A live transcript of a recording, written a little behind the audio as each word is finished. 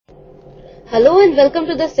Hello and welcome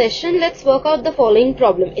to the session. Let's work out the following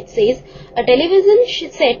problem. It says a television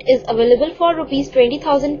set is available for rupees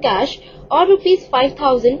 20,000 cash or rupees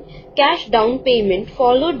 5,000 cash down payment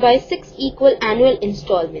followed by 6 equal annual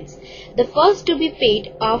installments. The first to be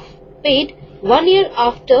paid 1 year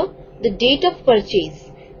after the date of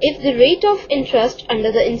purchase. If the rate of interest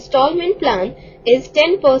under the installment plan is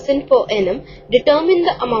 10% per annum, determine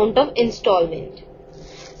the amount of installment.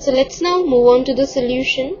 So let's now move on to the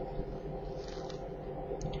solution.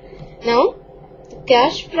 Now, the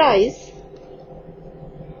cash price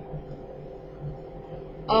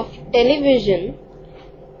of television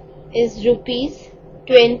is rupees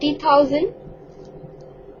 20,000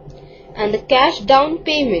 and the cash down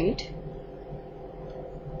payment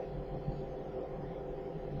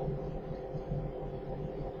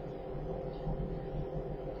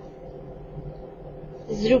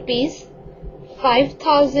is rupees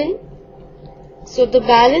 5,000. So the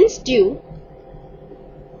balance due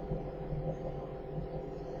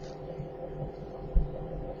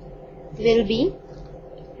will be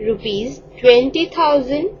rupees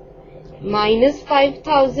 20,000 minus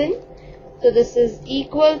 5,000. So this is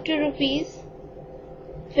equal to rupees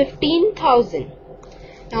 15,000.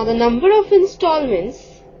 Now the number of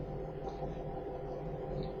installments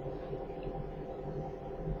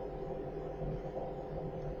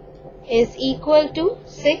is equal to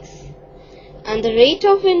 6 and the rate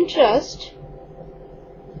of interest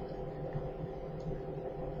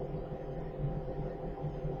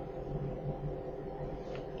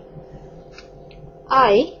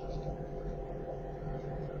I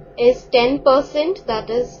is 10%, that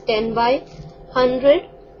is 10 by 100,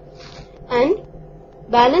 and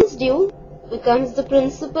balance due becomes the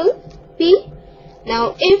principal P.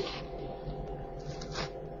 Now if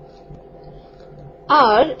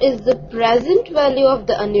R is the present value of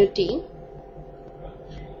the annuity,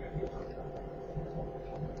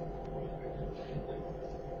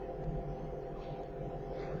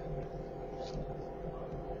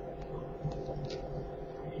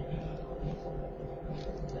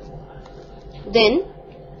 then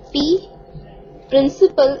P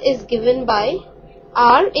principal is given by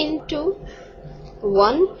R into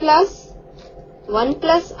 1 plus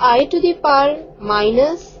I to the power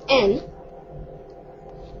minus N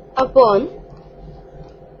upon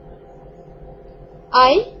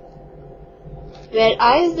I, where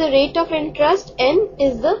I is the rate of interest, N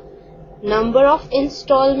is the number of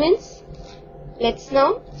installments. Let's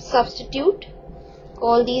now substitute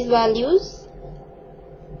all these values.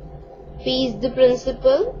 P is the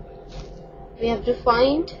principal. We have to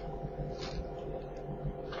find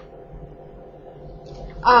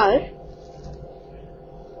R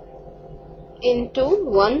into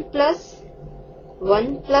 1 plus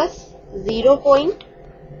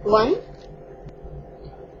 0.1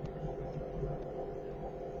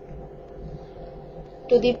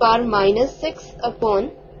 to the power minus 6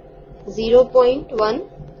 upon 0.1.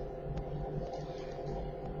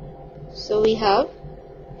 So we have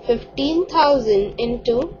 15,000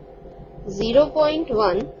 into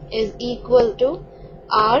 0.1 is equal to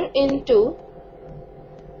R into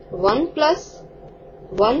 1 plus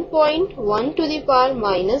 1.1 to the power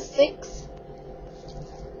minus 6.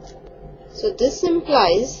 So this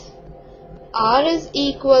implies R is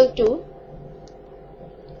equal to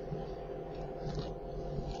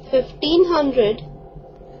 1500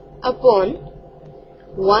 upon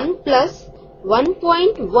 1 plus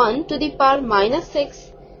 1.1 to the power minus 6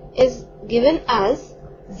 is given as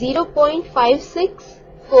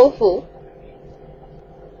 0.5644.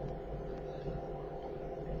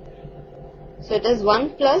 So it is 1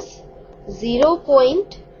 plus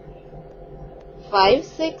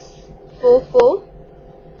 0.5644.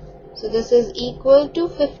 So this is equal to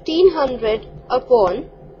 1500 upon,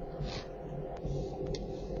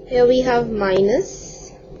 here we have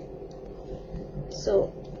minus,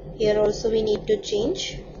 so here also we need to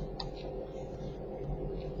change.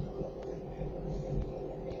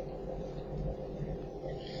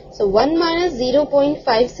 So 1 minus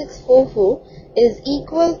 0.5644 is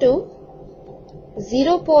equal to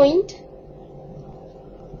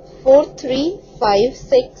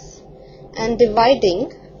 0.4356, and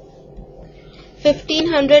dividing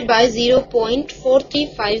 1500 by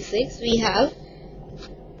 0.4356, we have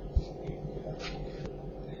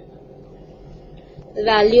the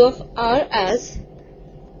value of R as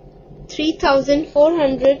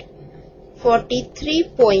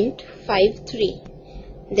 3443.53.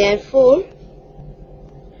 Therefore,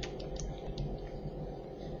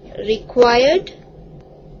 required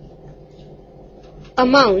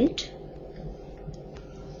amount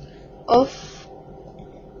of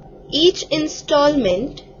each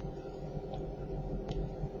installment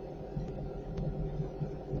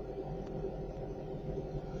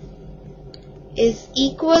is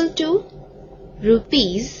equal to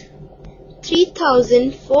rupees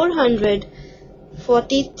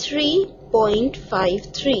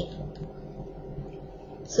 3,443.53.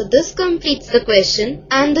 So this completes the question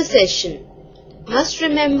and the session. Must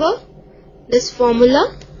remember this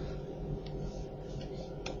formula.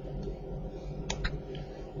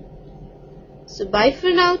 So bye for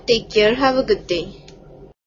now. Take care. Have a good day.